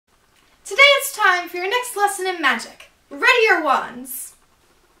time for your next lesson in magic. Ready your wands.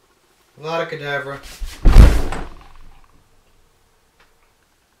 A lot of cadavra.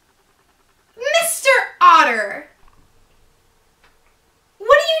 Mr. Otter!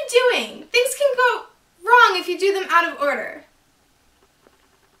 What are you doing? Things can go wrong if you do them out of order.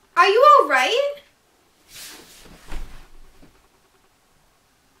 Are you alright?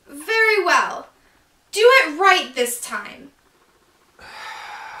 Very well. Do it right this time.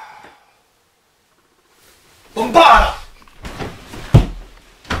 Bombada!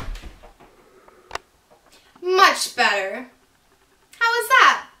 Much better. How was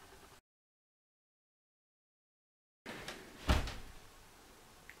that?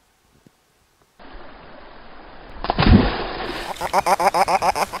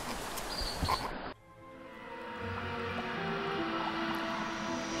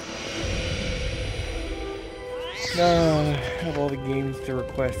 Of all the games to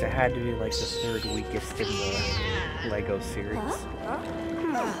request, it had to be like the third weakest in the LEGO series.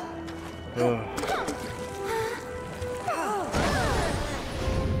 Ugh.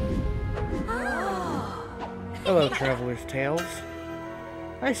 Hello, Traveler's Tales.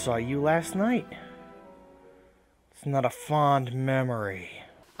 I saw you last night. It's not a fond memory.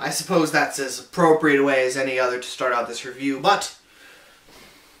 I suppose that's as appropriate a way as any other to start out this review, but...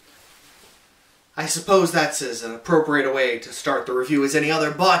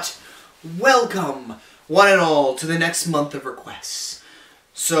 welcome, one and all, to the next month of requests.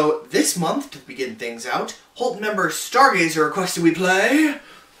 So, this month, to begin things out, Holt member Stargazer requested we play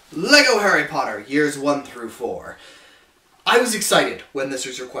LEGO Harry Potter, years 1 through 4. I was excited when this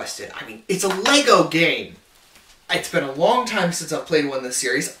was requested. I mean, it's a LEGO game. It's been a long time since I've played one in this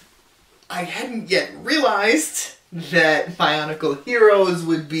series. I hadn't yet realized that Bionicle Heroes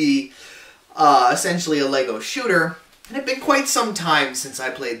would be essentially a LEGO shooter. It had been quite some time since I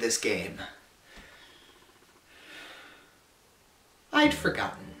played this game. I'd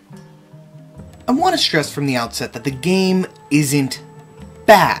forgotten. I want to stress from the outset that the game isn't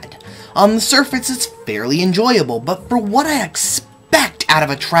bad. On the surface, it's fairly enjoyable, but for what I expect out of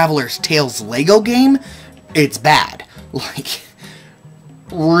a Traveler's Tales LEGO game, it's bad. Like,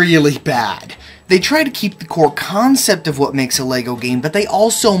 really bad. They try to keep the core concept of what makes a LEGO game, but they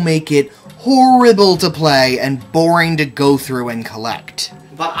also make it horrible to play and boring to go through and collect.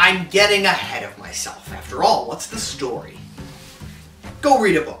 But I'm getting ahead of myself. After all, what's the story? Go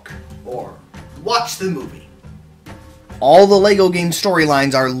read a book, or watch the movie. All the LEGO game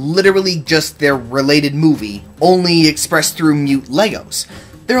storylines are literally just their related movie, only expressed through mute Legos.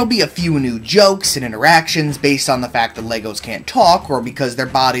 There'll be a few new jokes and interactions based on the fact that Legos can't talk, or because their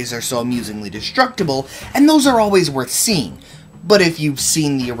bodies are so amusingly destructible, and those are always worth seeing. But if you've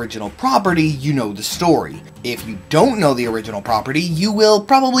seen the original property, you know the story. If you don't know the original property, you will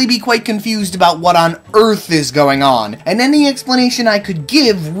probably be quite confused about what on earth is going on, and any explanation I could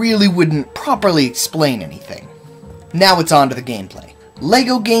give really wouldn't properly explain anything. Now it's on to the gameplay.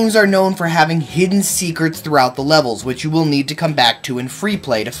 LEGO games are known for having hidden secrets throughout the levels, which you will need to come back to in free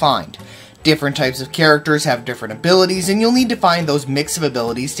play to find. Different types of characters have different abilities, and you'll need to find those mix of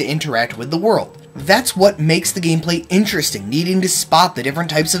abilities to interact with the world. That's what makes the gameplay interesting, needing to spot the different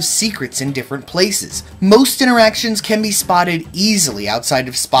types of secrets in different places. Most interactions can be spotted easily outside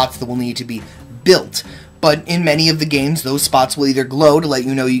of spots that will need to be built, but in many of the games, those spots will either glow to let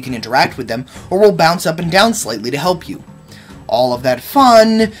you know you can interact with them, or will bounce up and down slightly to help you. All of that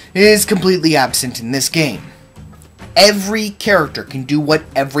fun is completely absent in this game. Every character can do what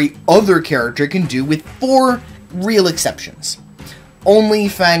every other character can do, with 4 real exceptions. Only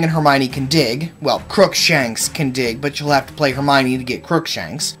Fang and Hermione can dig. Well, Crookshanks can dig, but you'll have to play Hermione to get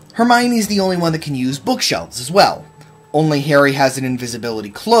Crookshanks. Hermione's the only one that can use bookshelves as well. Only Harry has an invisibility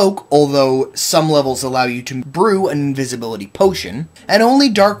cloak, although some levels allow you to brew an invisibility potion, and only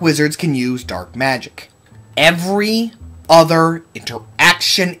dark wizards can use dark magic. Every other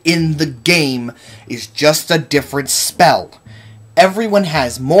interaction in the game is just a different spell. Everyone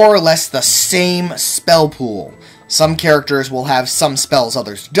has more or less the same spell pool. Some characters will have some spells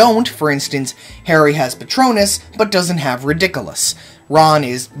others don't. For instance, Harry has Patronus, but doesn't have Ridiculous. Ron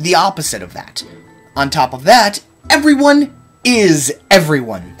is the opposite of that. On top of that, everyone is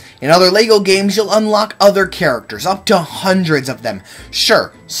everyone. In other LEGO games, you'll unlock other characters, up to hundreds of them.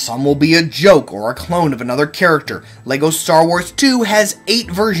 Sure, some will be a joke or a clone of another character. LEGO Star Wars 2 has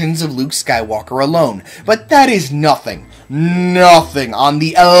 8 versions of Luke Skywalker alone, but that is nothing. Nothing on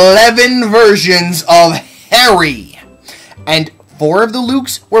the 11 versions of Harry. And 4 of the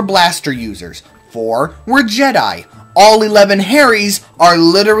Lukes were blaster users. 4 were Jedi. All 11 Harrys are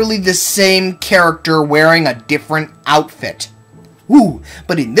literally the same character wearing a different outfit. Ooh,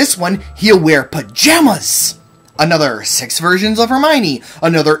 but in this one, he'll wear pajamas! Another 6 versions of Hermione,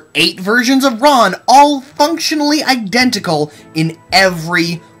 another 8 versions of Ron, all functionally identical in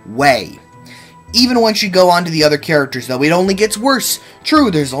every way. Even once you go on to the other characters, though, it only gets worse. True,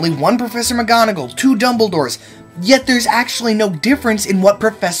 there's only one Professor McGonagall, 2 Dumbledores, yet there's actually no difference in what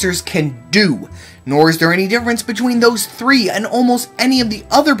professors can do. Nor is there any difference between those 3 and almost any of the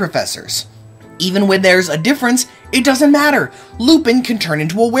other professors. Even when there's a difference, it doesn't matter. Lupin can turn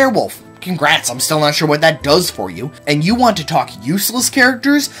into a werewolf. Congrats, I'm still not sure what that does for you. And you want to talk useless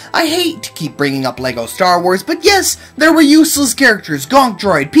characters? I hate to keep bringing up LEGO Star Wars, but yes, there were useless characters. Gonk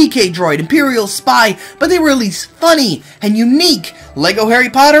Droid, PK Droid, Imperial Spy, but they were at least funny and unique. LEGO Harry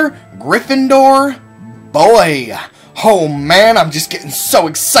Potter, Gryffindor, boy. Oh man, I'm just getting so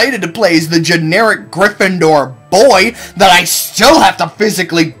excited to play as the generic Gryffindor boy that I still have to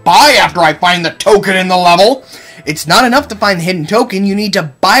physically buy after I find the token in the level. It's not enough to find the hidden token, you need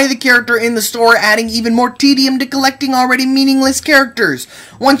to buy the character in the store, adding even more tedium to collecting already meaningless characters.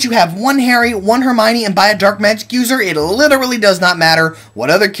 Once you have one Harry, one Hermione, and buy a dark magic user, it literally does not matter what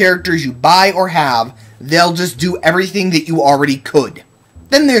other characters you buy or have, they'll just do everything that you already could.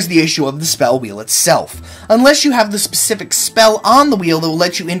 Then there's the issue of the spell wheel itself. Unless you have the specific spell on the wheel that will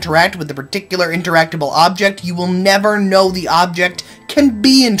let you interact with the particular interactable object, you will never know the object can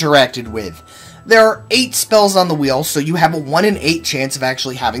be interacted with. There are 8 spells on the wheel, so you have a 1 in 8 chance of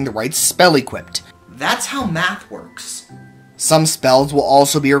actually having the right spell equipped. That's how math works. Some spells will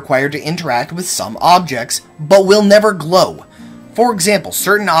also be required to interact with some objects, but will never glow. For example,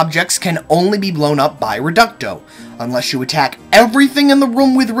 certain objects can only be blown up by Reducto. Unless you attack everything in the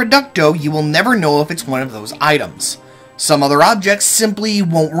room with Reducto, you will never know if it's one of those items. Some other objects simply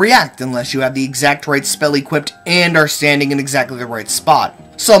won't react unless you have the exact right spell equipped and are standing in exactly the right spot.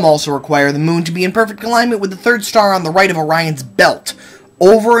 Some also require the moon to be in perfect alignment with the 3rd star on the right of Orion's belt.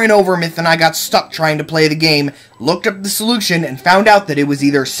 Over and over, Myth and I got stuck trying to play the game, looked up the solution, and found out that it was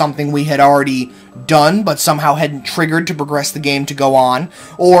either something we had already done, but somehow hadn't triggered to progress the game to go on,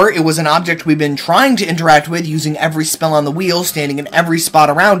 or it was an object we'd been trying to interact with using every spell on the wheel, standing in every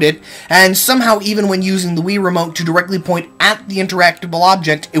spot around it, and somehow even when using the Wii Remote to directly point at the interactable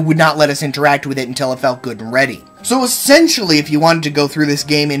object, it would not let us interact with it until it felt good and ready. So essentially, if you wanted to go through this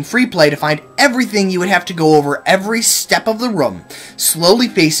game in free play to find everything, you would have to go over every step of the room, slowly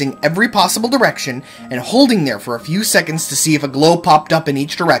facing every possible direction, and holding there for a few seconds to see if a glow popped up in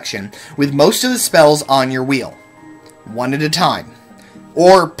each direction, with most of the spells on your wheel. One at a time.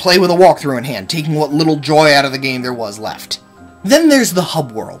 Or play with a walkthrough in hand, taking what little joy out of the game there was left. Then there's the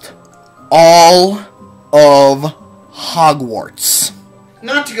hub world. All of Hogwarts.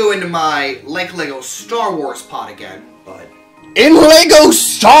 Not to go into my LEGO Star Wars pod again, but in LEGO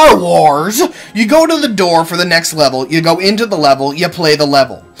Star Wars, you go to the door for the next level, you go into the level, you play the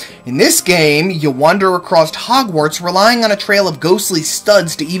level. In this game, you wander across Hogwarts relying on a trail of ghostly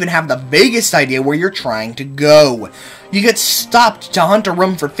studs to even have the vaguest idea where you're trying to go. You get stopped to hunt a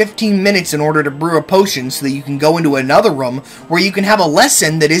room for 15 minutes in order to brew a potion so that you can go into another room where you can have a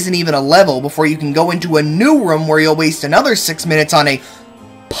lesson that isn't even a level before you can go into a new room where you'll waste another 6 minutes on a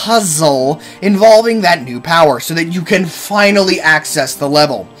puzzle involving that new power so that you can finally access the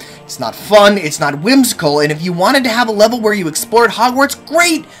level. It's not fun, it's not whimsical, and if you wanted to have a level where you explored Hogwarts,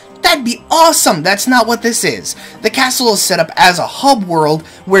 great! That'd be awesome! That's not what this is. The castle is set up as a hub world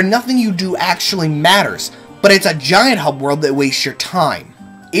where nothing you do actually matters, but it's a giant hub world that wastes your time.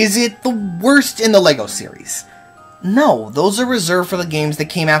 Is it the worst in the LEGO series? No, those are reserved for the games that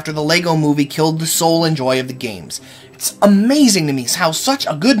came after the LEGO movie killed the soul and joy of the games. It's amazing to me how such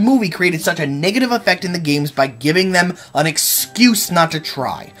a good movie created such a negative effect in the games by giving them an excuse not to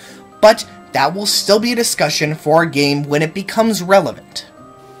try. But that will still be a discussion for a game when it becomes relevant.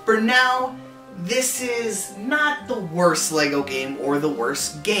 For now, this is not the worst LEGO game or the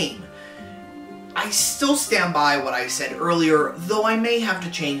worst game. I still stand by what I said earlier, though I may have to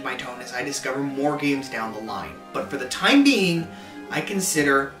change my tone as I discover more games down the line. But for the time being, I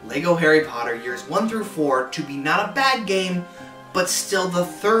consider LEGO Harry Potter Years 1 through 4 to be not a bad game, but still the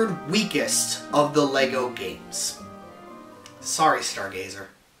 3rd weakest of the LEGO games. Sorry, Stargazer.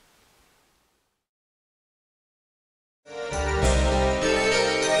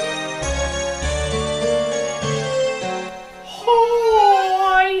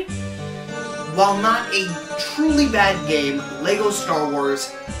 Hi! While not a truly bad game, LEGO Star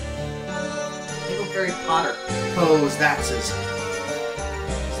Wars, LEGO Harry Potter, that's his